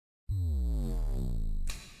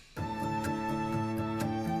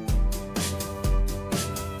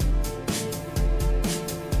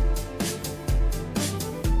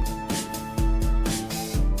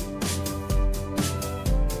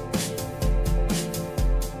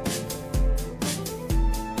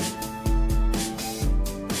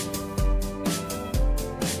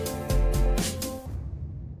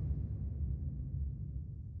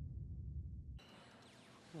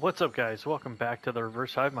What's up, guys? Welcome back to the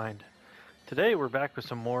Reverse Hive Mind. Today we're back with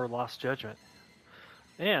some more Lost Judgment.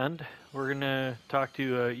 And we're going to talk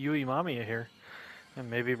to Yui Mamiya here and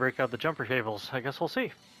maybe break out the jumper tables. I guess we'll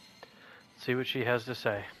see. See what she has to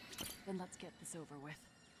say. Then let's get this over with.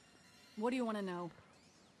 What do you want to know?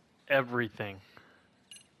 Everything.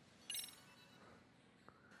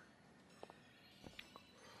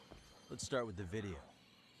 Let's start with the video.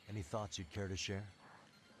 Any thoughts you'd care to share?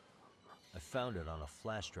 I found it on a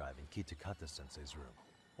flash drive in Kitakata-sensei's room.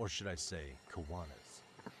 Or should I say, Kawana's.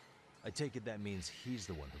 I take it that means he's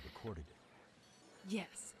the one who recorded it.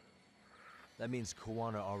 Yes. That means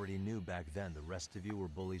Kawana already knew back then the rest of you were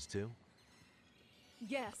bullies too?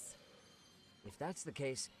 Yes. If that's the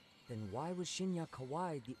case, then why was Shinya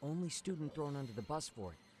Kawai the only student thrown under the bus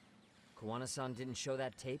for it? Kawana-san didn't show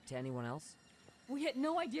that tape to anyone else? We had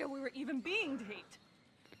no idea we were even being taped.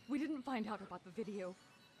 We didn't find out about the video,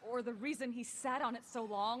 or the reason he sat on it so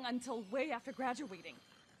long until way after graduating.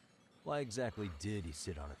 Why exactly did he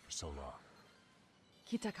sit on it for so long?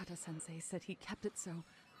 Kitakata-sensei said he kept it so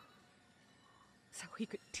he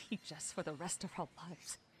could teach us for the rest of our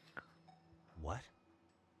lives. What?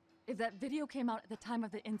 If that video came out at the time of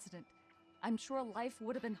the incident, I'm sure life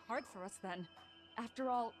would have been hard for us then. After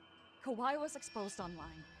all, Kawai was exposed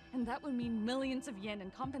online, and that would mean millions of yen in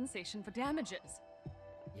compensation for damages.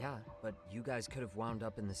 Yeah, but you guys could have wound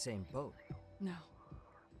up in the same boat. No.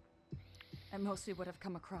 At most we would have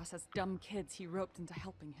come across as dumb kids he roped into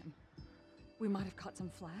helping him. We might have caught some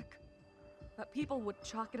flack, but people would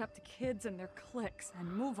chalk it up to kids and their cliques and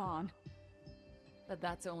move on. But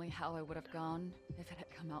that's only how it would have gone if it had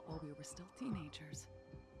come out while we were still teenagers.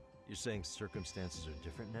 You're saying circumstances are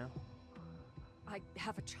different now? I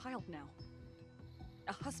have a child now.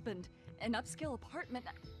 A husband, an upscale apartment.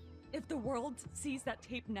 If the world sees that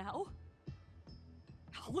tape now,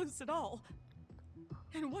 I'll lose it all.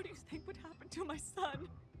 And what do you think would happen to my son?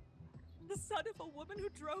 The son of a woman who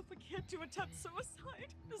drove a kid to attempt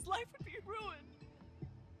suicide? His life would be ruined.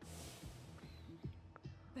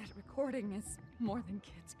 That recording is more than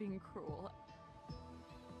kids being cruel.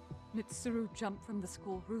 Mitsuru jumped from the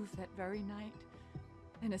school roof that very night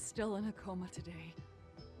and is still in a coma today.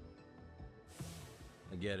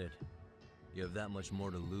 I get it. You have that much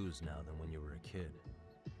more to lose now than when you were a kid.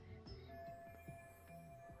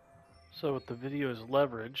 So with the video as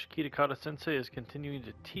leverage, Kitakata-sensei is continuing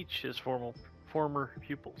to teach his former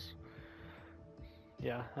pupils.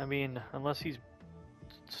 Yeah, I mean, unless he's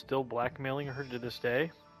still blackmailing her to this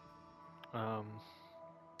day, I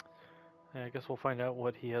guess we'll find out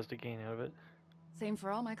what he has to gain out of it. Same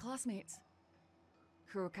for all my classmates.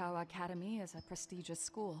 Kurokawa Academy is a prestigious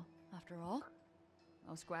school, after all.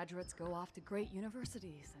 Most graduates go off to great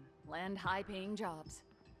universities and land high-paying jobs.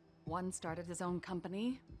 One started his own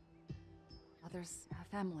company. Others have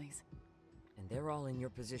families. And they're all in your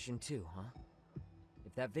position too, huh?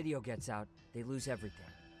 If that video gets out, they lose everything.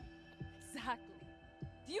 Exactly.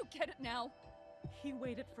 Do you get it now? He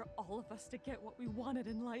waited for all of us to get what we wanted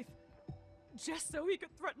in life, just so he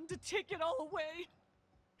could threaten to take it all away.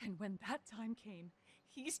 And when that time came,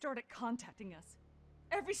 he started contacting us.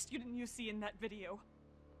 Every student you see in that video.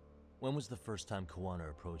 When was the first time Kawana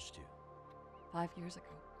approached you? 5 years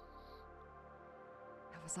ago.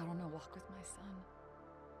 I was out on a walk with my son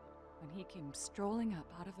when he came strolling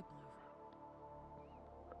up out of the blue.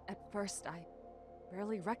 At first, I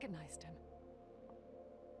barely recognized him.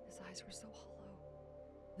 His eyes were so hollow.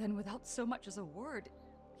 Then, without so much as a word,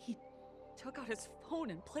 he took out his phone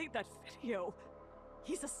and played that video.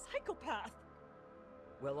 He's a psychopath.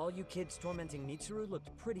 Well, all you kids tormenting Mitsuru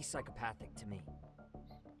looked pretty psychopathic to me.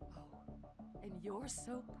 Oh, and you're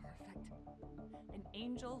so perfect. An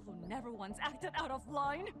angel who never once acted out of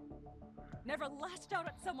line. Never lashed out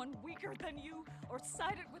at someone weaker than you, or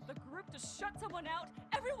sided with the group to shut someone out.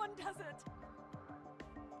 Everyone does it.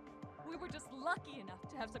 We were just lucky enough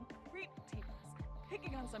to have some creep take us,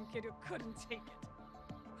 picking on some kid who couldn't take it.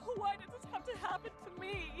 Why did this have to happen to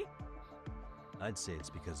me? I'd say it's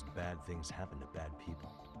because bad things happen to bad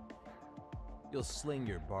people. You'll sling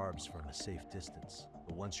your barbs from a safe distance,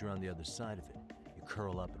 but once you're on the other side of it, you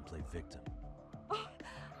curl up and play victim. You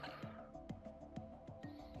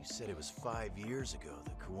said it was 5 years ago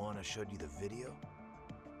that Kawana showed you the video?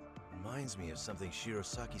 Reminds me of something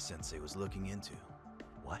Shirosaki-sensei was looking into.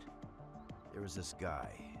 What? There was this guy.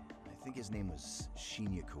 I think his name was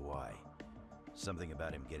Shinya Kawai. Something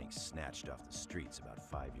about him getting snatched off the streets about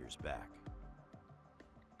 5 years back.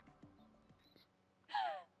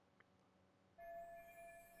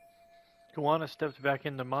 Kawana stepped back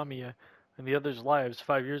into Mamiya and the others' lives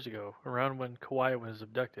 5 years ago, around when Kawai was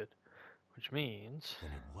abducted. Which means...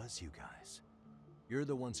 Then it was you guys. You're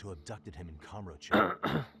the ones who abducted him in Kamurocho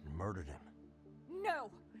and murdered him. No!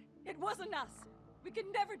 It wasn't us! We could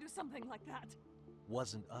never do something like that!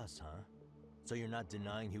 Wasn't us, huh? So you're not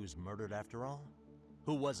denying he was murdered after all?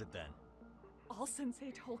 Who was it then? All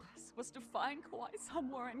Sensei told us was to find Kawhi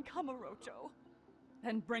somewhere in Kamurocho,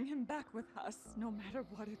 and bring him back with us, no matter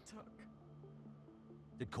what it took.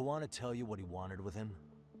 Did Kawana tell you what he wanted with him?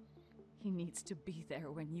 He needs to be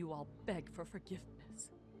there when you all beg for forgiveness,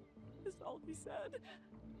 is all he said.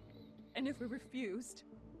 And if we refused,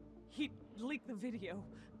 he'd leak the video.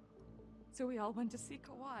 So we all went to see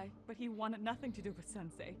Kawhi, but he wanted nothing to do with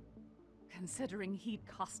Sensei. Considering he'd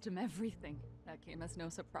cost him everything, that came as no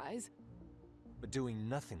surprise. But doing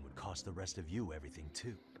nothing would cost the rest of you everything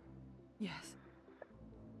too. Yes.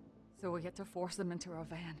 So we had to force him into our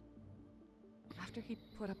van. After he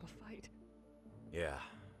put up a fight. Yeah,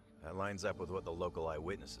 that lines up with what the local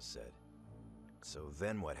eyewitnesses said. So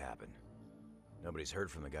then what happened? Nobody's heard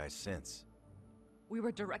from the guy since. We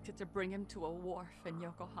were directed to bring him to a wharf in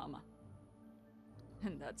Yokohama.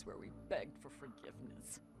 And that's where we begged for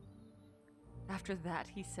forgiveness. After that,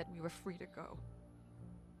 he said we were free to go.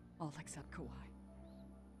 All except Kawhi.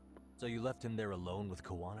 So you left him there alone with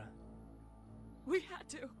Kawana? We had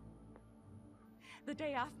to. The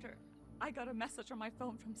day after, I got a message on my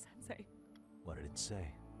phone from Sensei. What did it say?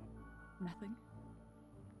 Nothing.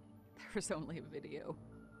 There was only a video.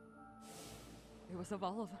 It was of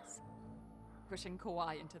all of us, pushing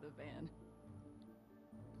Kawhi into the van.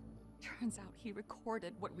 Turns out he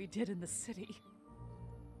recorded what we did in the city.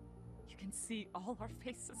 You can see all our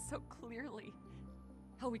faces so clearly.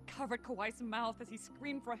 How we covered Kawhi's mouth as he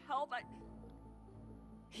screamed for help.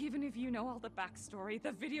 Even if you know all the backstory,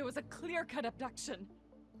 the video is a clear-cut abduction.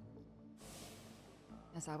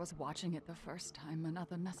 As I was watching it the first time,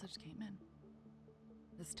 another message came in.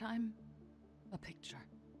 This time, a picture.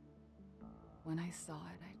 When I saw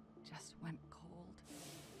it, I just went cold.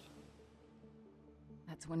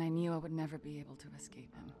 That's when I knew I would never be able to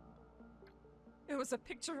escape him. It was a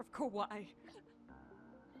picture of Kawhi.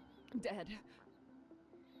 Dead.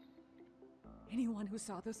 Anyone who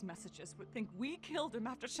saw those messages would think we killed him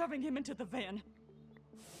after shoving him into the van.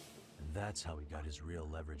 And that's how he got his real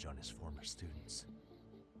leverage on his former students.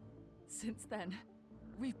 Since then,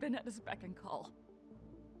 we've been at his beck and call.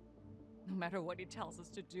 No matter what he tells us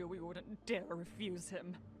to do, we wouldn't dare refuse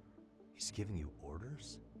him. He's giving you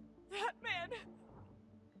orders? That man!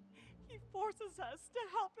 He forces us to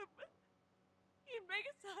help him. He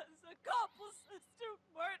makes us accomplices to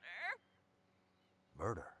murder.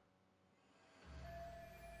 Murder?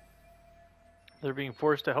 They're being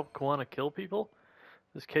forced to help Kawana kill people?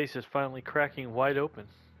 This case is finally cracking wide open.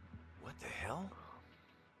 What the hell?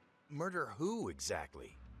 Murder who,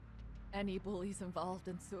 exactly? Any bullies involved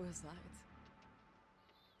in suicides.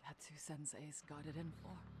 That's who Sensei's got it in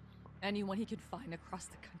for. Anyone he can find across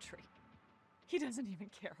the country. He doesn't even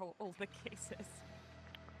care how old the case is.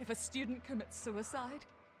 If a student commits suicide,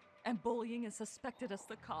 and bullying is suspected as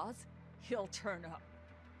the cause, he'll turn up.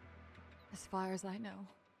 As far as I know,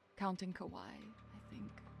 counting Kawhi,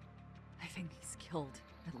 I think he's killed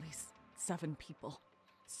at least 7 people.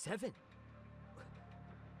 7?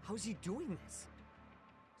 How's he doing this?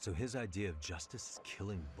 So his idea of justice is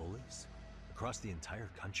killing bullies? Across the entire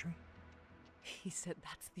country? He said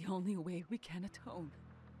that's the only way we can atone.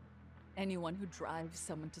 Anyone who drives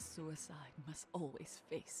someone to suicide must always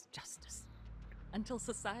face justice. Until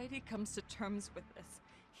society comes to terms with this,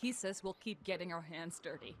 he says we'll keep getting our hands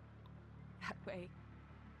dirty. That way,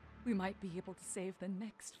 we might be able to save the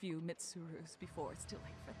next few Mitsurus before it's too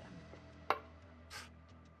late for them.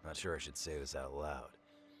 Not sure I should say this out loud,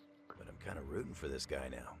 but I'm kind of rooting for this guy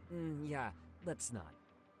now. Yeah, let's not.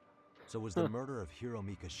 So was the murder of Hiro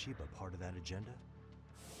Mikoshiba part of that agenda?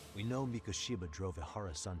 We know Mikoshiba drove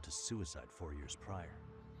Ihara-san to suicide 4 years prior.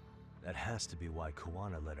 That has to be why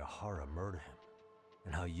Kawana let Ihara murder him,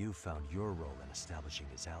 and how you found your role in establishing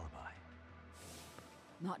his alibi.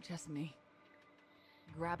 Not just me.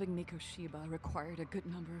 Grabbing Mikoshiba required a good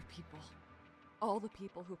number of people. All the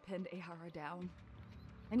people who pinned Ihara down.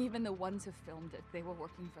 And even the ones who filmed it, they were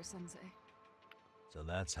working for Sensei. So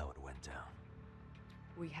that's how it went down.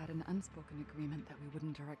 We had an unspoken agreement that we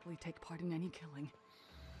wouldn't directly take part in any killing.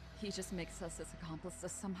 He just makes us his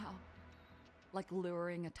accomplices somehow. Like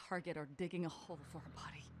luring a target or digging a hole for a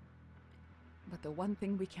body. But the one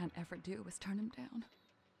thing we can't ever do is turn him down.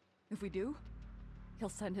 If we do, he'll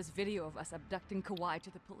send his video of us abducting Kawhi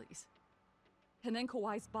to the police. And then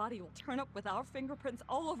Kawhi's body will turn up with our fingerprints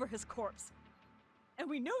all over his corpse. And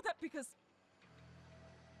we know that because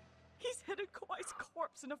he's hidden Kawhi's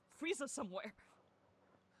corpse in a freezer somewhere.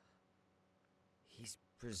 He's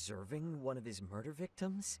Preserving one of his murder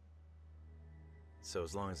victims? So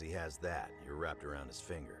as long as he has that, you're wrapped around his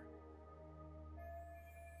finger.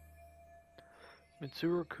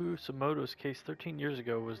 Mitsuru Kusamoto's case 13 years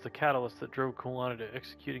ago was the catalyst that drove Kawana to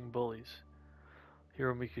executing bullies.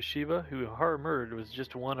 Hiro Mikoshiba, who Hara murdered, was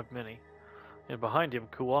just one of many. And behind him,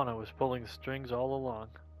 Kawana was pulling the strings all along.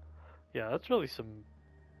 Yeah, that's really some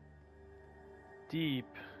deep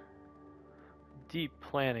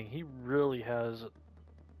planning. He really has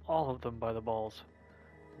all of them by the balls.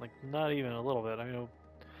 Like, not even a little bit. I know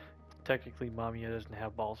technically Mamiya doesn't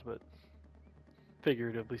have balls, but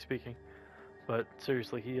figuratively speaking. But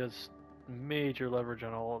seriously, he has major leverage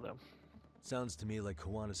on all of them. Sounds to me like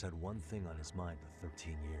Kawana's had one thing on his mind for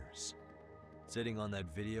 13 years. Sitting on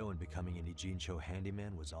that video and becoming an Ijincho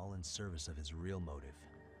handyman was all in service of his real motive,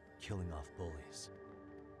 killing off bullies.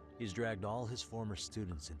 He's dragged all his former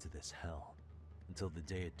students into this hell, until the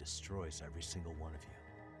day it destroys every single one of you.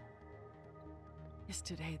 Is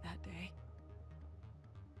today that day?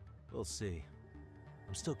 We'll see.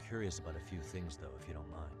 I'm still curious about a few things though, if you don't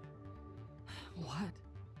mind. What?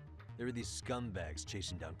 There are these scumbags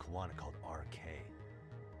chasing down Kawana called RK.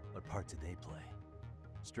 What part did they play?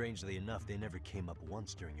 Strangely enough, they never came up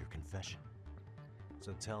once during your confession.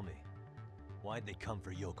 So tell me, why'd they come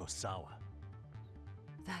for Yokosawa?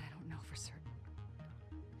 That I don't know for certain.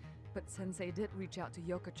 But Sensei did reach out to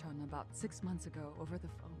Yoko-chan about 6 months ago over the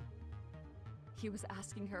phone. He was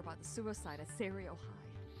asking her about the suicide at Seiryo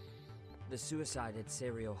High. The suicide at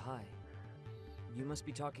Seiryo High. You must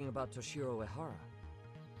be talking about Toshiro Ehara.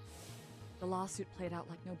 The lawsuit played out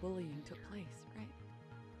like no bullying took place, right?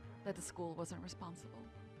 That the school wasn't responsible.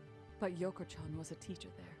 But Yoko-chan was a teacher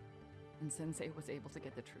there, and Sensei was able to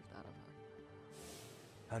get the truth out of her.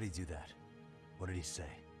 How'd he do that? What did he say?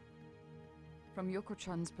 From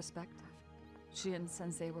Yoko-chan's perspective, she and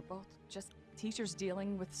Sensei were both just teachers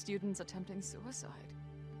dealing with students attempting suicide.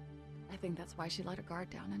 I think that's why she let her guard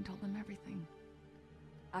down and told them everything.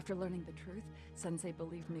 After learning the truth, Sensei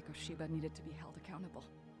believed Mikoshiba needed to be held accountable.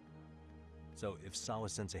 So if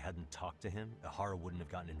Sawa-sensei hadn't talked to him, Ehara wouldn't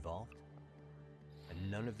have gotten involved?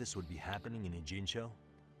 And none of this would be happening in Ijincho?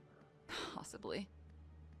 Possibly.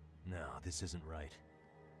 No, this isn't right.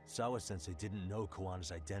 Sawa-sensei didn't know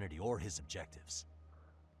Kawana's identity or his objectives.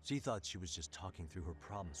 She thought she was just talking through her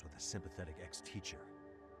problems with a sympathetic ex-teacher.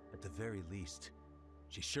 At the very least,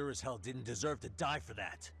 she sure as hell didn't deserve to die for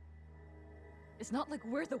that. It's not like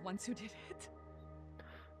we're the ones who did it.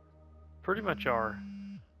 Pretty much are.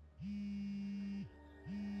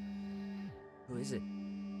 Who is it?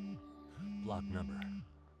 Block number.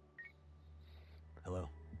 Hello?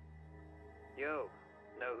 Yo,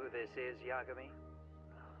 know who this is, Yagami?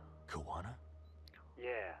 Kawana?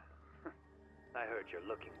 Yeah. I heard you're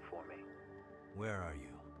looking for me. Where are you?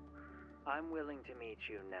 I'm willing to meet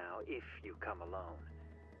you now if you come alone.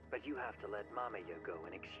 But you have to let Mamiya go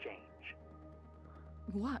in exchange.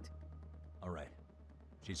 What? Alright.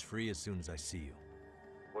 She's free as soon as I see you.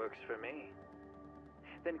 Works for me.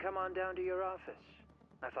 Then come on down to your office.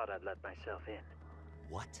 I thought I'd let myself in.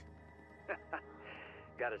 What?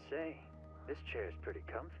 Gotta say, this chair's pretty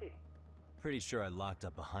comfy. Pretty sure I locked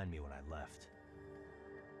up behind me when I left.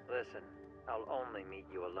 Listen, I'll only meet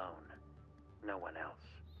you alone. No one else.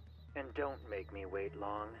 And don't make me wait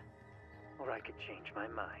long, or I could change my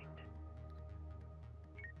mind.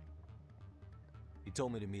 He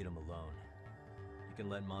told me to meet him alone. You can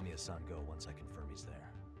let Mamiya-san go once I confirm he's there.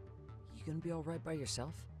 You gonna be alright by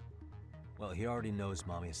yourself? Well, he already knows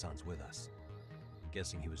Mamiya-san's with us. I'm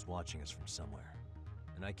guessing he was watching us from somewhere.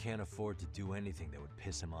 And I can't afford to do anything that would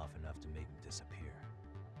piss him off enough to make him disappear.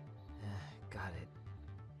 Got it.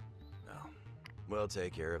 No. We'll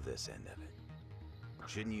take care of this end of it.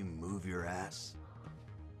 Shouldn't you move your ass?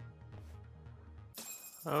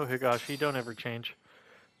 Oh, Higashi, don't ever change.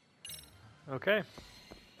 Okay.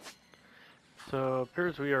 So,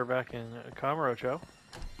 appears we are back in Kamurocho.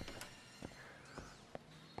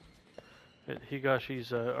 At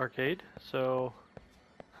Higashi's arcade. So,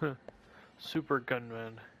 Super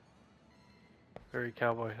Gunman. Very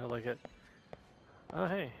cowboy, I like it. Oh,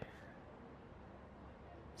 hey.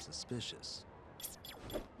 Suspicious.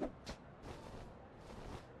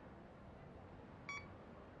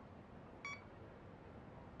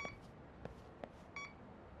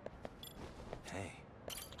 Hey,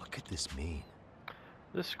 what could this mean?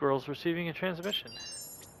 This squirrel's receiving a transmission.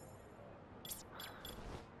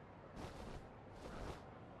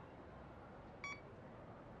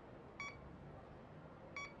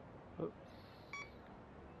 Oh.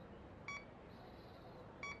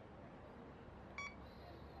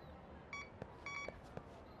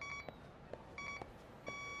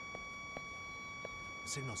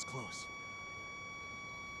 Signal's close.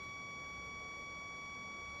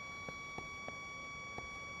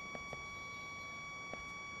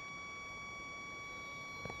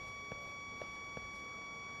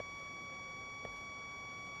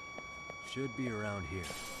 Should be around here.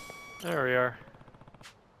 There we are.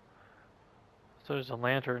 So there's a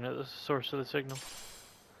lantern at the source of the signal.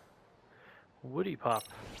 Woody pop.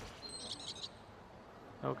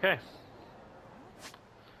 Okay.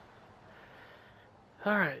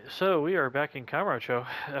 Alright, so we are back in Kamurocho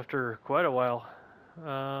after quite a while.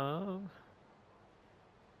 Oh.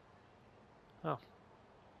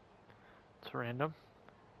 It's random.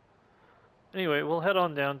 Anyway, we'll head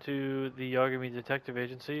on down to the Yagami Detective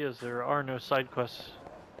Agency as there are no side quests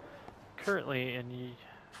currently in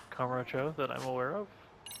Kamurocho that I'm aware of.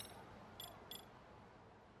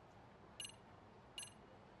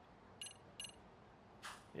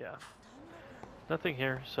 Yeah. Nothing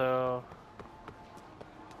here, so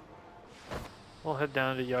we'll head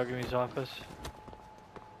down to Yagami's office.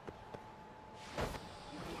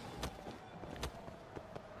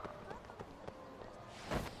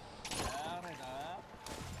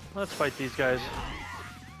 Let's fight these guys.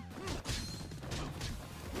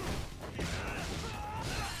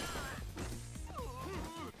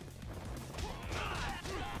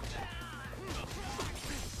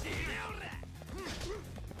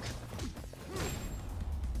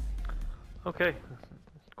 Okay,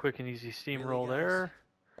 quick and easy steamroll there.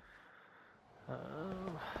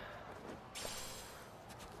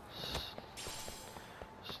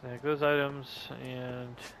 Snag those items,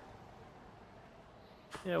 and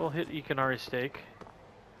yeah, we'll hit Ikanari Steak.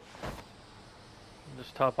 And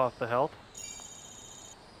just top off the health.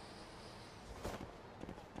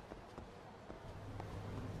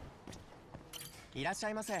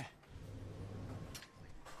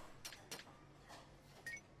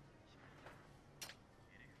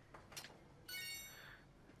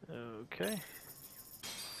 Okay.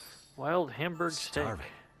 Wild Hamburg steak. Starving.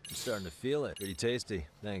 I'm starting to feel it. Pretty tasty.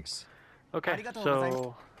 Thanks. Okay,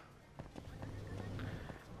 so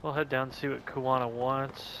we'll head down and see what Kuwana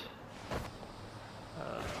wants.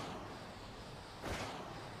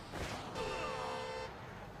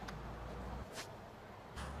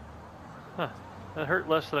 Huh, that hurt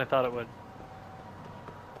less than I thought it would.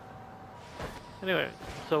 Anyway,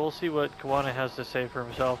 so we'll see what Kuwana has to say for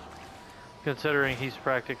himself, considering he's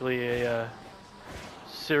practically a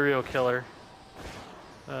serial killer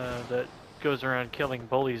that goes around killing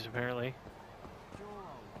bullies, apparently.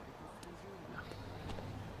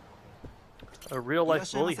 A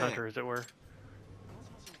real-life bully hunter, as it were.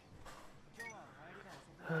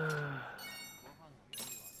 Oh,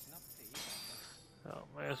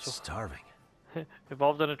 man, so Starving.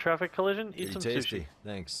 involved in a traffic collision? Eat Pretty some tasty. sushi.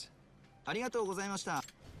 Thanks.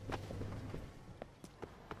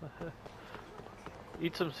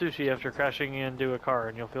 Eat some sushi after crashing into a car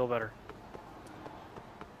and you'll feel better.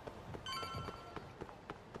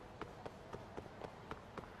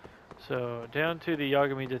 So, down to the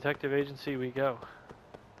Yagami Detective Agency we go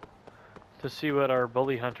to see what our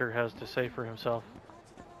bully hunter has to say for himself.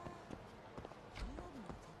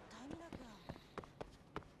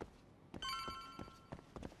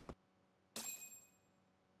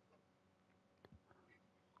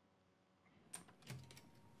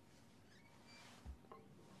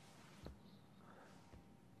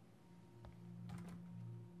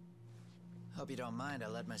 Hope you don't mind I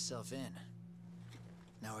let myself in.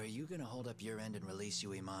 Now, are you gonna hold up your end and release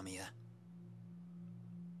Yui Mamiya?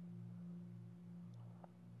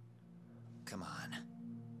 Come on.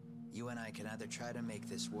 You and I can either try to make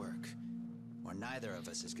this work, or neither of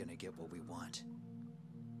us is gonna get what we want.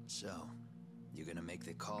 So, you gonna make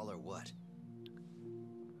the call or what?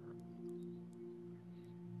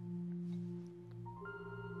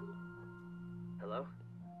 Hello?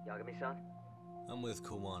 Yagami-san? I'm with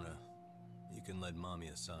Kuwana. You can let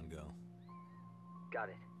Mamiya-san go. Got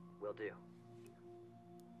it. Will do.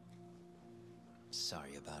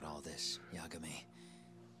 Sorry about all this, Yagami.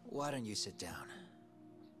 Why don't you sit down?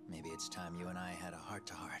 Maybe it's time you and I had a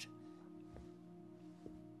heart-to-heart.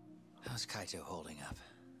 How's Kaito holding up?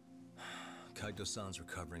 Kaito-san's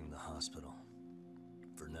recovering in the hospital.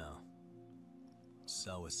 For now.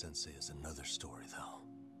 Sawa-sensei is another story, though.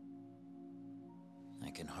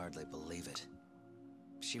 I can hardly believe it.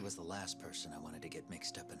 She was the last person I wanted to get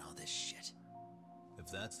mixed up in all this shit. If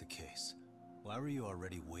that's the case, why were you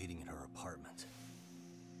already waiting in her apartment?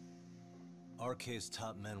 RK's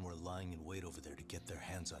top men were lying in wait over there to get their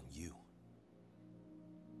hands on you.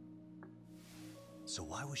 So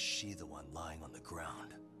why was she the one lying on the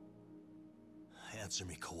ground? Answer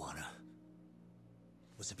me, Kuwana.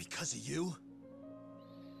 Was it because of you?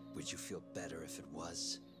 Would you feel better if it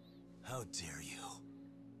was? How dare you?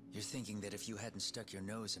 You're thinking that if you hadn't stuck your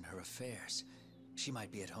nose in her affairs, she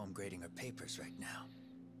might be at home grading her papers right now.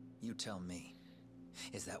 You tell me,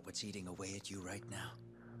 is that what's eating away at you right now?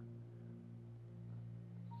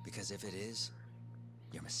 Because if it is,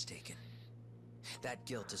 you're mistaken. That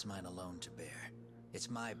guilt is mine alone to bear. It's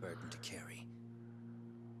my burden to carry.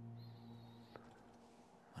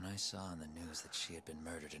 When I saw on the news that she had been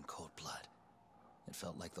murdered in cold blood, it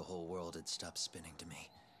felt like the whole world had stopped spinning to me.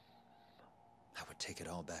 I would take it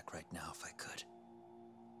all back right now if I could.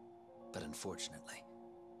 But unfortunately,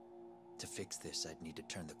 to fix this, I'd need to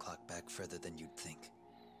turn the clock back further than you'd think.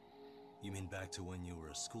 You mean back to when you were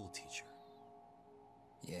a school teacher?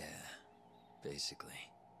 Yeah, basically.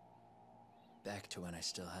 Back to when I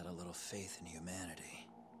still had a little faith in humanity.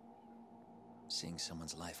 Seeing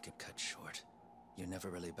someone's life get cut short, you never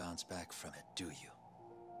really bounce back from it, do you?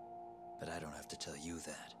 But I don't have to tell you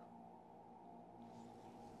that.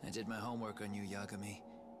 I did my homework on you, Yagami.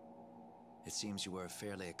 It seems you were a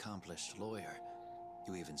fairly accomplished lawyer.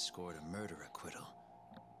 You even scored a murder acquittal.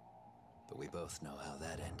 But we both know how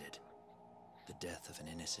that ended. The death of an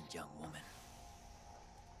innocent young woman.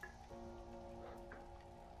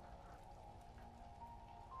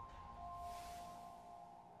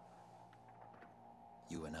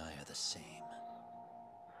 You and I are the same.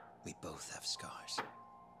 We both have scars.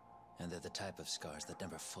 And they're the type of scars that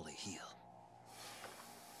never fully heal.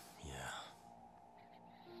 Yeah.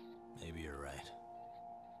 Maybe you're right.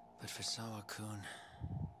 But for Sawa-kun,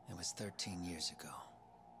 it was 13 years ago.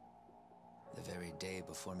 The very day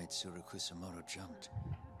before Mitsuru Kusamoto jumped,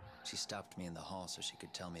 she stopped me in the hall so she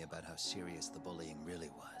could tell me about how serious the bullying really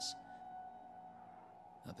was.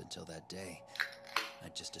 Up until that day, I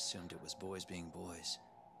just assumed it was boys being boys,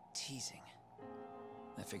 teasing.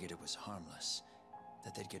 I figured it was harmless,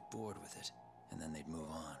 that they'd get bored with it, and then they'd move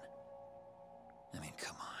on. I mean,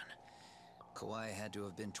 come on. Kawai had to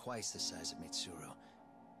have been twice the size of Mitsuru.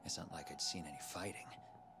 It's not like I'd seen any fighting,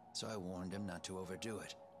 so I warned him not to overdo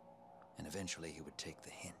it, and eventually he would take the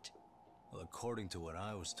hint. Well, according to what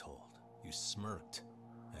I was told, you smirked,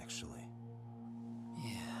 actually.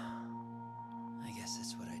 Yeah, I guess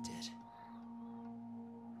that's what I did.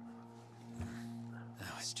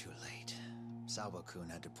 Now it's too late. Sawa-kun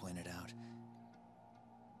had to point it out.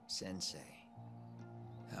 Sensei,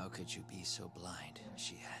 how could you be so blind?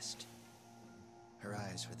 She asked. Her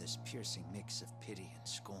eyes were this piercing mix of pity and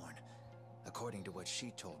scorn. According to what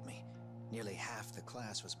she told me, nearly half the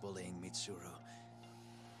class was bullying Mitsuru.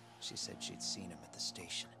 She said she'd seen him at the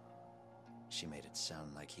station. She made it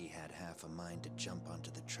sound like he had half a mind to jump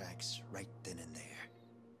onto the tracks right then and there.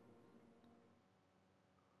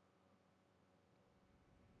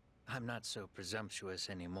 I'm not so presumptuous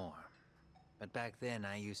anymore. But back then,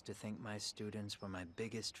 I used to think my students were my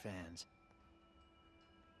biggest fans.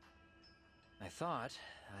 I thought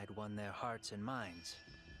I'd won their hearts and minds.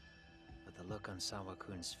 But the look on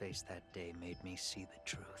Sawa-kun's face that day made me see the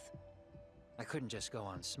truth. I couldn't just go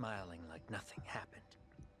on smiling like nothing happened.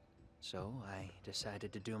 So I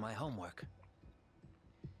decided to do my homework.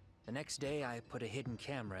 The next day, I put a hidden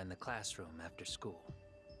camera in the classroom after school.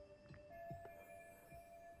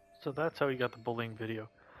 So that's how he got the bullying video.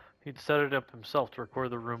 He'd set it up himself to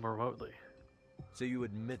record the room remotely. So you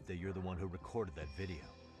admit that you're the one who recorded that video?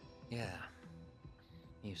 Yeah.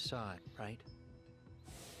 You saw it, right?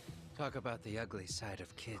 Talk about the ugly side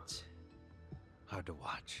of kids. Hard to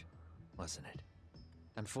watch, wasn't it?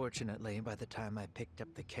 Unfortunately, by the time I picked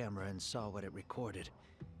up the camera and saw what it recorded,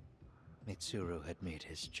 Mitsuru had made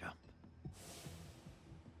his jump.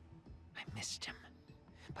 I missed him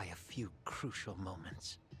by a few crucial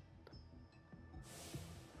moments.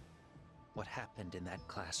 What happened in that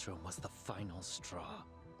classroom was the final straw.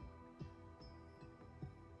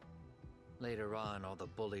 Later on, all the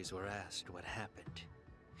bullies were asked what happened.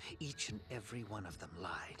 Each and every one of them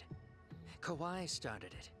lied. Kawai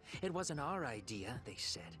started it. It wasn't our idea, they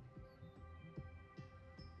said.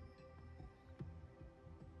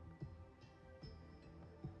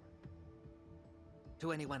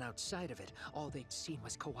 To anyone outside of it, all they'd seen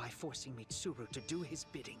was Kawai forcing Mitsuru to do his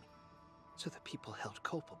bidding. So the people held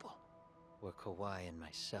culpable were Kawai and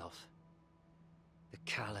myself. The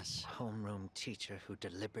callous homeroom teacher who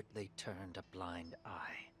deliberately turned a blind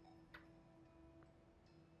eye.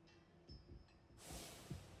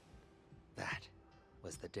 That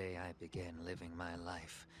was the day I began living my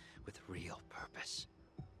life with real purpose.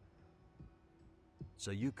 So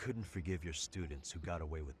you couldn't forgive your students who got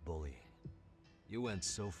away with bullying. You went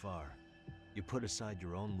so far, you put aside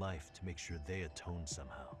your own life to make sure they atoned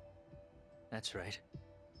somehow. That's right.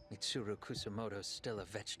 Mitsuru Kusamoto's still a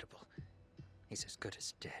vegetable. He's as good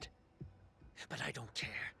as dead. But I don't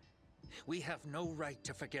care. We have no right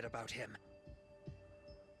to forget about him.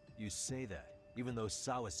 You say that, even though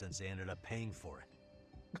Sawa-sensei ended up paying for it.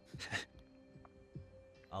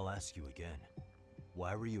 I'll ask you again.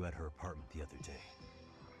 Why were you at her apartment the other day?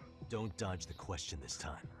 Don't dodge the question this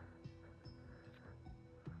time.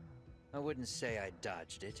 I wouldn't say I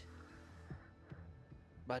dodged it.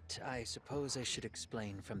 But I suppose I should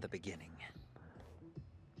explain from the beginning.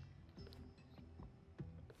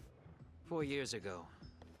 4 years ago,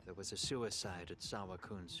 there was a suicide at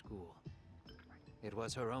Sawa-kun's school. It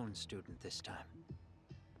was her own student this time.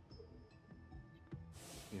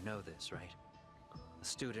 You know this, right? A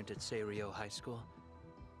student at Seiryo High School?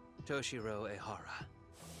 Toshiro Ehara.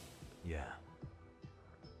 Yeah.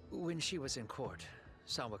 When she was in court,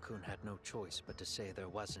 Sawa-kun had no choice but to say there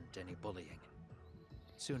wasn't any bullying.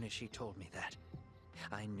 Soon as she told me that,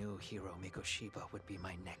 I knew Hiro Mikoshiba would be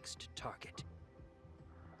my next target.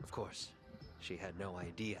 Of course, she had no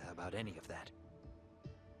idea about any of that.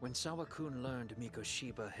 When Sawa-kun learned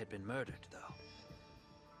Mikoshiba had been murdered, though,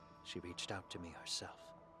 she reached out to me herself.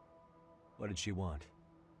 What did she want?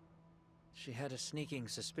 She had a sneaking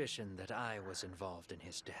suspicion that I was involved in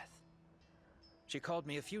his death. She called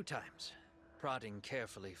me a few times, prodding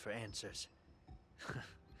carefully for answers.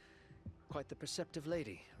 Quite the perceptive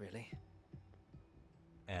lady, really.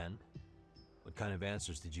 And? What kind of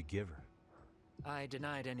answers did you give her? I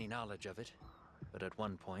denied any knowledge of it, but at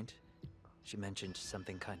one point, she mentioned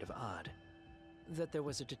something kind of odd. That there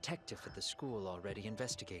was a detective at the school already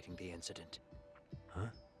investigating the incident. Huh?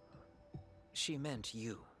 She meant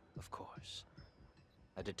you, of course.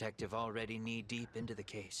 A detective already knee-deep into the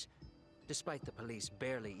case, despite the police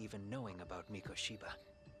barely even knowing about Mikoshiba.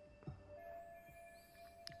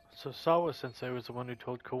 So Sawa-sensei was the one who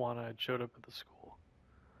told Kawana had showed up at the school.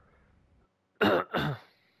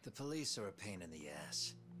 The police are a pain in the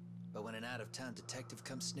ass. But when an out-of-town detective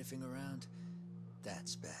comes sniffing around,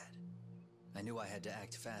 that's bad. I knew I had to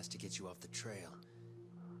act fast to get you off the trail.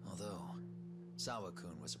 Although,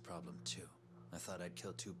 Sawa-kun was a problem too. I thought I'd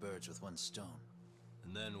kill two birds with one stone.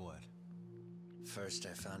 And then what? First,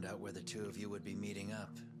 I found out where the two of you would be meeting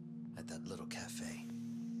up, at that little cafe.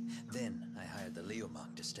 Then, I hired the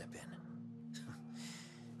Liumang to step in.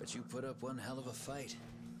 But you put up one hell of a fight.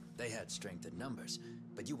 They had strength in numbers,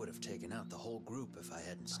 but you would have taken out the whole group if I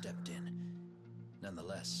hadn't stepped in.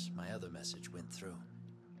 Nonetheless, my other message went through.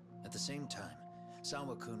 At the same time,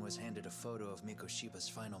 Sawa-kun was handed a photo of Mikoshiba's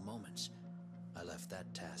final moments. I left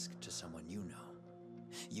that task to someone you know,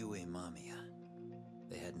 Yui Mamiya.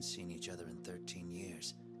 They hadn't seen each other in 13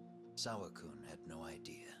 years. Sawa-kun had no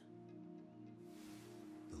idea.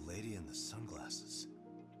 The lady in the sunglasses.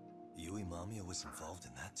 Yui Mamiya was involved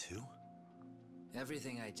in that too?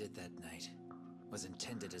 Everything I did that night was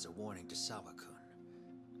intended as a warning to Sawa-kun.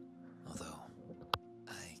 Although,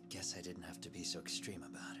 I guess I didn't have to be so extreme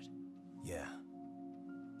about it. Yeah.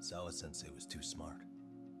 Sawa-sensei was too smart.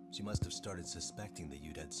 She must have started suspecting that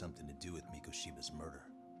you'd had something to do with Mikoshiba's murder.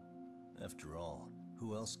 After all,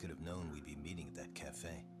 who else could have known we'd be meeting at that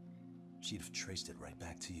cafe? She'd have traced it right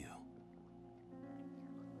back to you.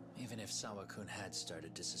 Even if Sawa-kun had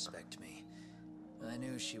started to suspect me, I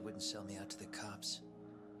knew she wouldn't sell me out to the cops.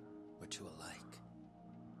 We're too alike.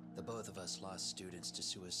 The both of us lost students to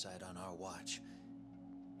suicide on our watch.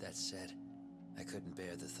 That said, I couldn't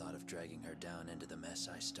bear the thought of dragging her down into the mess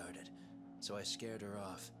I started, so I scared her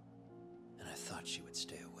off, and I thought she would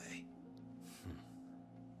stay away.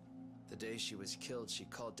 The day she was killed, she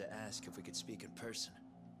called to ask if we could speak in person.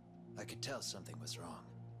 I could tell something was wrong.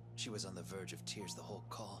 She was on the verge of tears the whole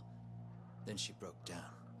call. Then she broke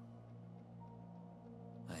down.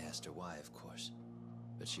 I asked her why, of course,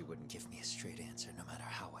 but she wouldn't give me a straight answer no matter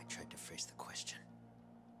how I tried to phrase the question.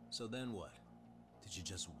 So then what? Did you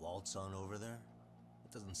just waltz on over there?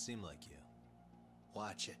 It doesn't seem like you.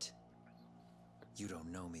 Watch it. You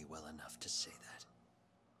don't know me well enough to say that.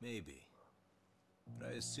 Maybe. But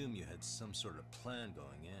I assume you had some sort of plan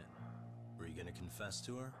going in. Were you gonna confess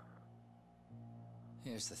to her?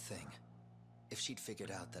 Here's the thing. If she'd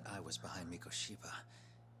figured out that I was behind Mikoshiba,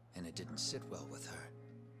 and it didn't sit well with her,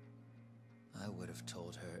 I would have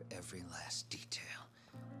told her every last detail.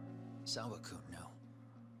 Sawa-kun, no.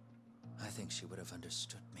 I think she would have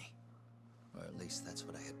understood me. Or at least that's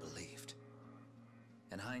what I had believed.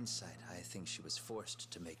 In hindsight, I think she was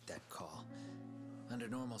forced to make that call. Under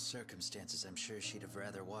normal circumstances, I'm sure she'd have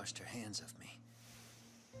rather washed her hands of me.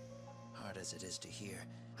 Hard as it is to hear,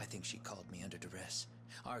 I think she called me under duress.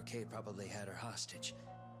 Arcade probably had her hostage.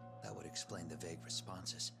 That would explain the vague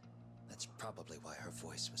responses. That's probably why her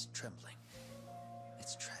voice was trembling.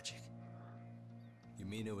 It's tragic. You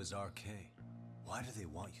mean it was RK? Why do they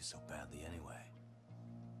want you so badly anyway?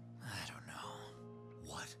 I don't know.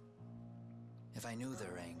 What? If I knew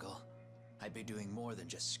their angle, I'd be doing more than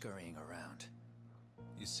just scurrying around.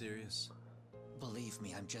 You serious? Believe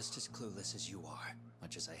me, I'm just as clueless as you are,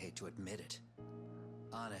 much as I hate to admit it.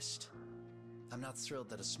 Honest, I'm not thrilled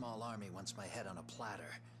that a small army wants my head on a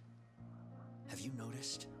platter. Have you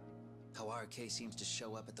noticed how RK seems to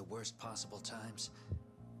show up at the worst possible times?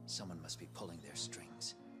 Someone must be pulling their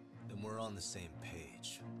strings. Then we're on the same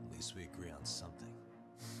page. At least we agree on something.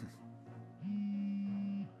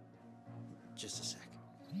 Just a sec.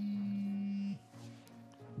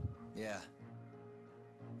 Yeah.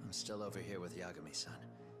 I'm still over here with Yagami-san.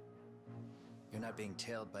 You're not being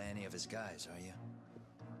tailed by any of his guys, are you?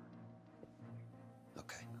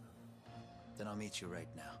 Okay. Then I'll meet you right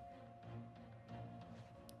now.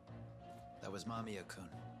 That was Mamiya-kun.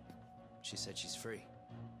 She said she's free.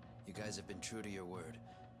 You guys have been true to your word.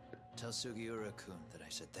 Tell Sugiura-kun that I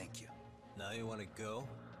said thank you. Now you want to go?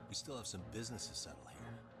 We still have some business to settle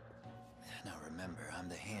here. Now remember, I'm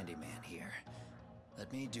the handyman here.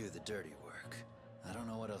 Let me do the dirty work. I don't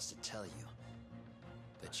know what else to tell you.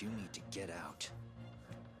 But you need to get out.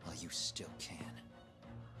 While you still can.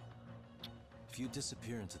 If you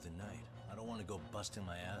disappear into the night, I don't want to go busting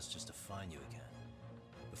my ass just to find you again.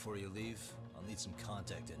 Before you leave, I'll need some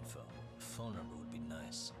contact info. A phone number would be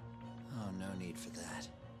nice. Oh, no need for that.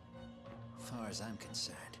 As far as I'm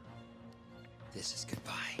concerned, this is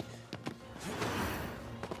goodbye.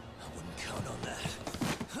 I wouldn't count on that.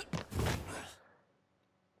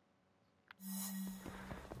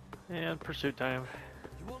 And pursuit time.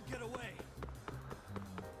 You won't get away.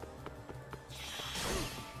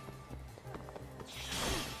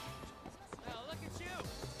 Now look at you.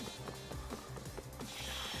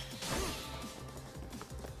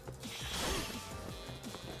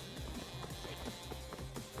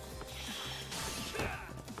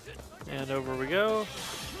 And over we go.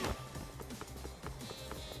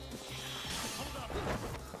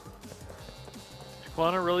 Did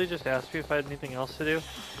Kwana really just ask me if I had anything else to do?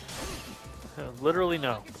 Literally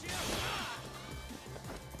no.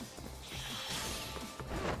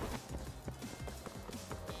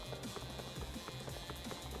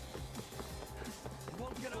 You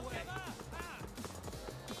won't get away.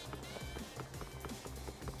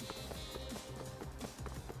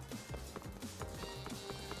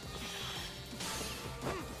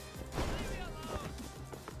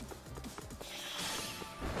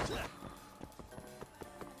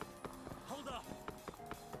 Hold up.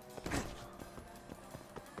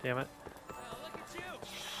 Damn it. Now look at you.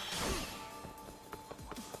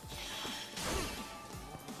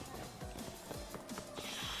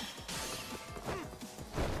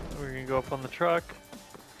 We're gonna go up on the truck.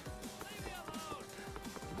 Leave me alone.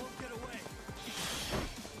 You won't get away.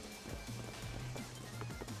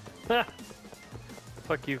 Ha!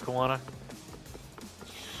 Fuck you, Kawana. Now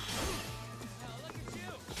look at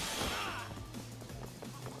you.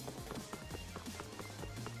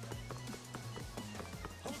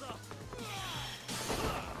 Hold up.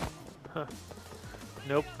 Huh.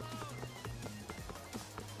 Nope.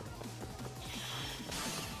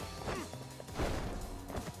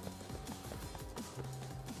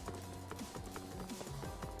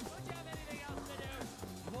 Don't you have anything else to do?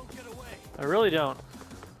 You won't get away. I really don't.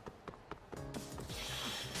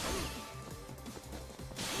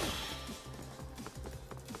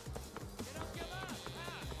 You don't give up,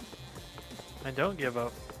 huh? I don't give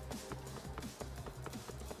up.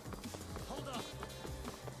 Hold up.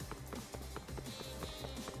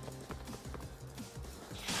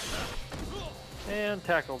 And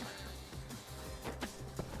tackled.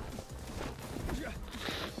 Yeah.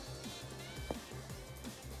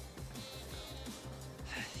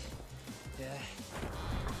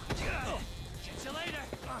 Catch you later.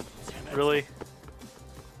 Damn it. Really?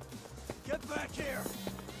 Get back here.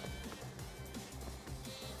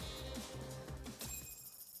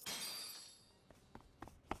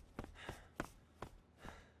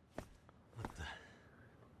 What the?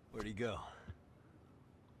 Where'd he go?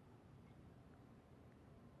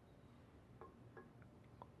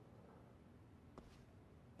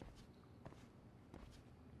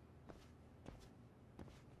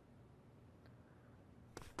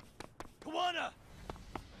 Kawana!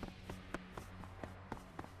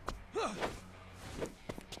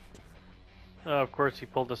 Oh, of course he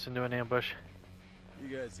pulled us into an ambush.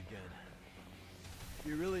 You guys again.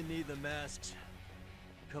 You really need the masks?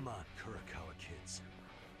 Come on, Kurakawa kids.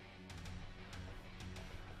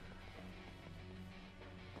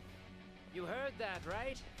 You heard that,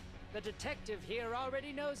 right? The detective here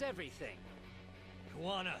already knows everything.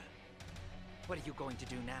 Kawana! What are you going to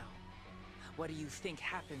do now? what do you think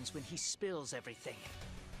happens when he spills everything?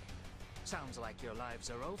 Sounds like your lives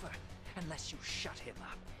are over, unless you shut him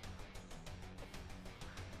up.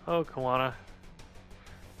 Oh, Kawana.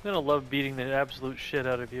 I'm gonna love beating the absolute shit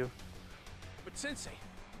out of you. But Sensei,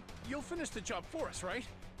 you'll finish the job for us, right?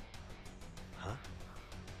 Huh?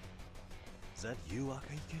 Is that you,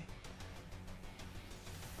 Akahike?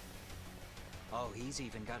 Oh, he's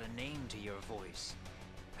even got a name to your voice.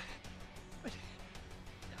 But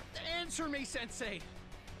answer me, Sensei!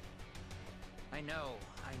 I know.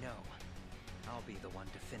 I'll be the one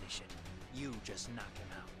to finish it. You just knock him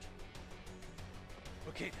out.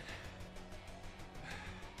 Okay then.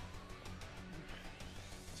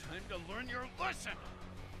 Time to learn your lesson!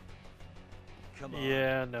 Come on.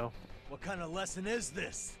 Yeah, no. What kind of lesson is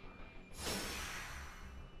this?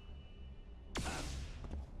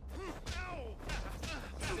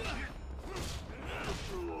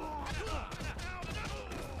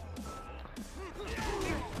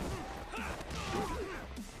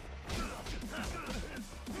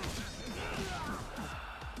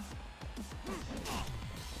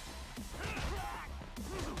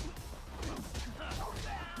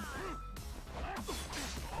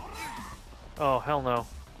 Oh, hell no.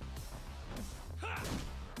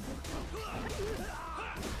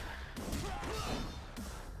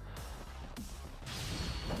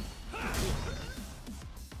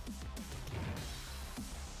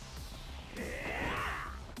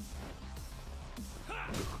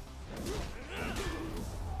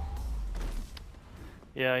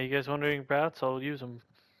 Yeah, you guys wondering bats? I'll use them.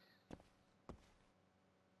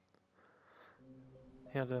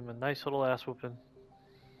 Had them a nice little ass whooping.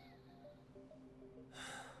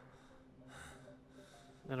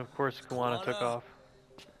 And of course, Kawana took off.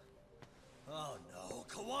 Oh no,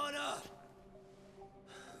 Kawana!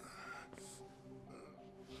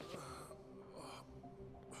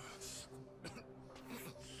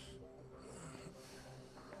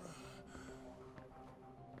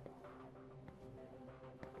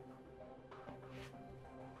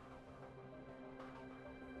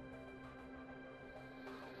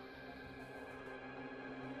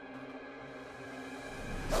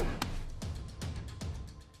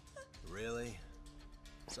 Really?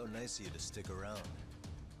 So nice of you to stick around.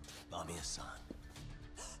 Mamiya-san.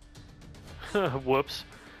 Whoops.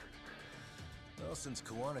 Well, since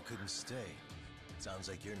Kawana couldn't stay, sounds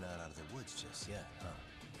like you're not out of the woods just yet, huh?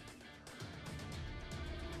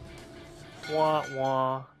 Wah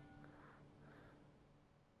wah.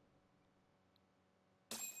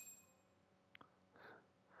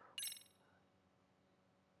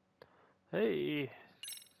 Hey,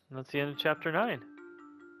 that's the end of chapter 9.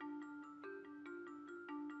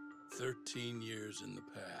 13 years in the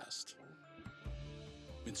past.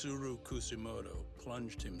 Mitsuru Kusimoto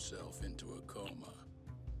plunged himself into a coma,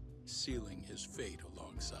 sealing his fate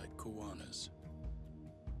alongside Kawana's.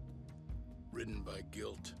 Ridden by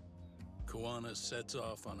guilt, Kawana sets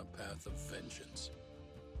off on a path of vengeance,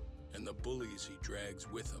 and the bullies he drags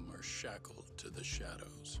with him are shackled to the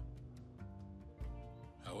shadows.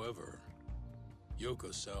 However,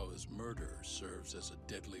 Yokosawa's murder serves as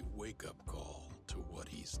a deadly wake-up call to what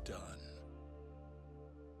he's done.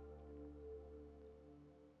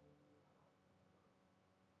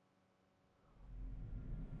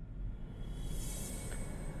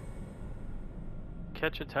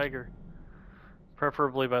 Catch a tiger,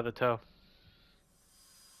 preferably by the toe.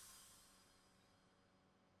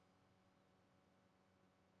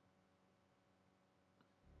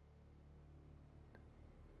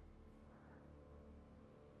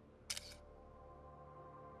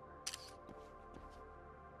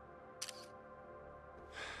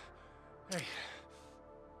 Hey.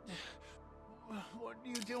 What are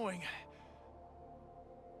you doing?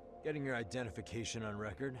 Getting your identification on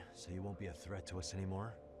record, so you won't be a threat to us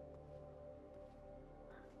anymore?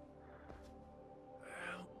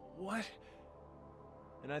 What?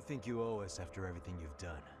 And I think you owe us after everything you've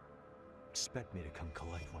done. Expect me to come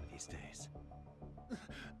collect one of these days.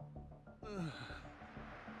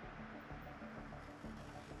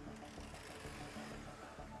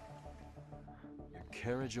 Your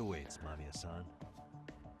carriage awaits, Mamiya-san.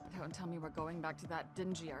 Don't tell me we're going back to that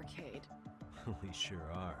dingy arcade. We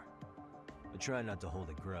sure are. But try not to hold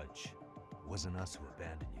a grudge. It wasn't us who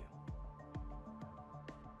abandoned you.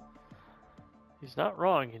 He's not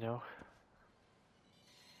wrong, you know.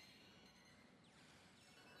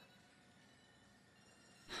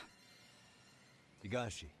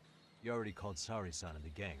 Higashi, you already called Sari-san and the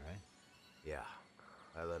gang, right? Yeah,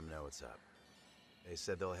 I let them know what's up. They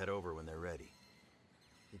said they'll head over when they're ready.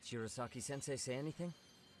 Did Shirosaki-sensei say anything?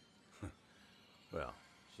 Well,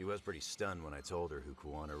 She was pretty stunned when I told her who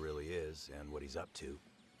Kuwana really is and what he's up to.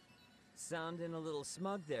 Sounding a little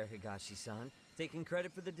smug there, Higashi-san. Taking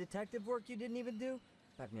credit for the detective work you didn't even do?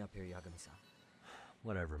 Back me up here, Yagami-san.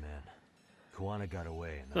 Whatever, man. Kuwana got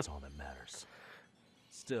away, and that's all that matters.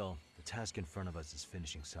 Still, the task in front of us is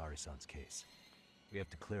finishing Sari-san's case. We have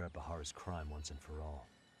to clear up Ahara's crime once and for all.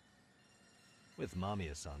 With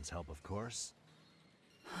Mamiya-san's help, of course.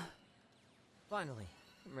 Finally,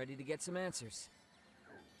 I'm ready to get some answers.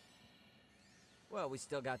 Well, we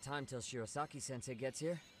still got time till Shirosaki-sensei gets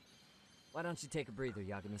here. Why don't you take a breather,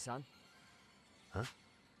 Yagami-san? Huh?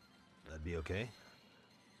 That'd be okay?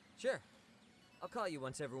 Sure. I'll call you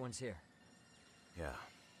once everyone's here. Yeah,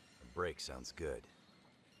 a break sounds good.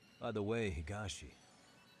 By the way, Higashi,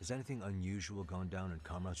 has anything unusual gone down in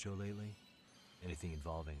Kamurocho lately? Anything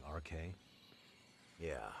involving RK?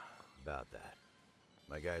 Yeah, about that.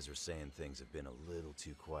 My guys are saying things have been a little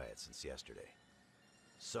too quiet since yesterday.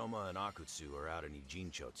 Soma and Akutsu are out in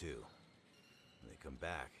Ijincho too. When they come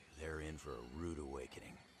back, they're in for a rude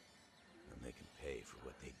awakening. And they can pay for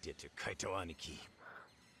what they did to Kaito Aniki.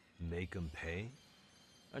 Make 'em pay?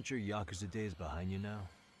 Aren't your Yakuza days behind you now?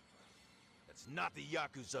 That's not the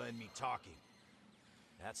Yakuza in me talking.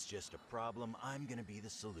 That's just a problem I'm gonna be the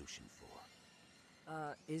solution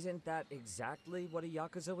for. Isn't that exactly what a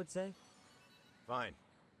Yakuza would say? Fine.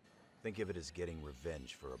 Think of it as getting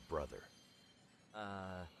revenge for a brother.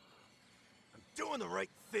 I'm doing the right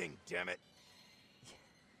thing, damn it!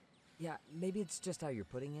 Yeah, maybe it's just how you're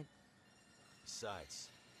putting it. Besides,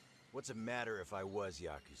 what's it matter if I was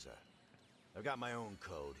Yakuza? I've got my own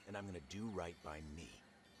code, and I'm gonna do right by me.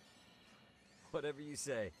 Whatever you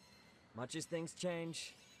say. Much as things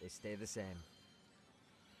change, they stay the same.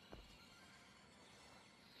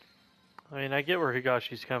 I mean, I get where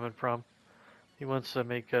Higashi's coming from. He wants to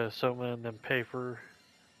make Soma and them pay for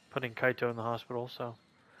putting Kaito in the hospital, so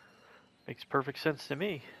makes perfect sense to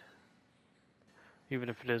me. Even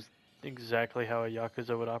if it is exactly how a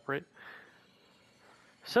Yakuza would operate.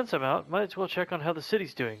 Since I'm out, might as well check on how the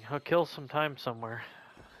city's doing. I'll kill some time somewhere.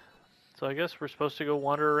 So I guess we're supposed to go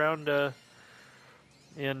wander around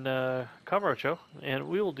in Kamurocho, and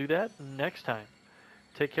we will do that next time.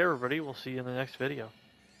 Take care, everybody. We'll see you in the next video.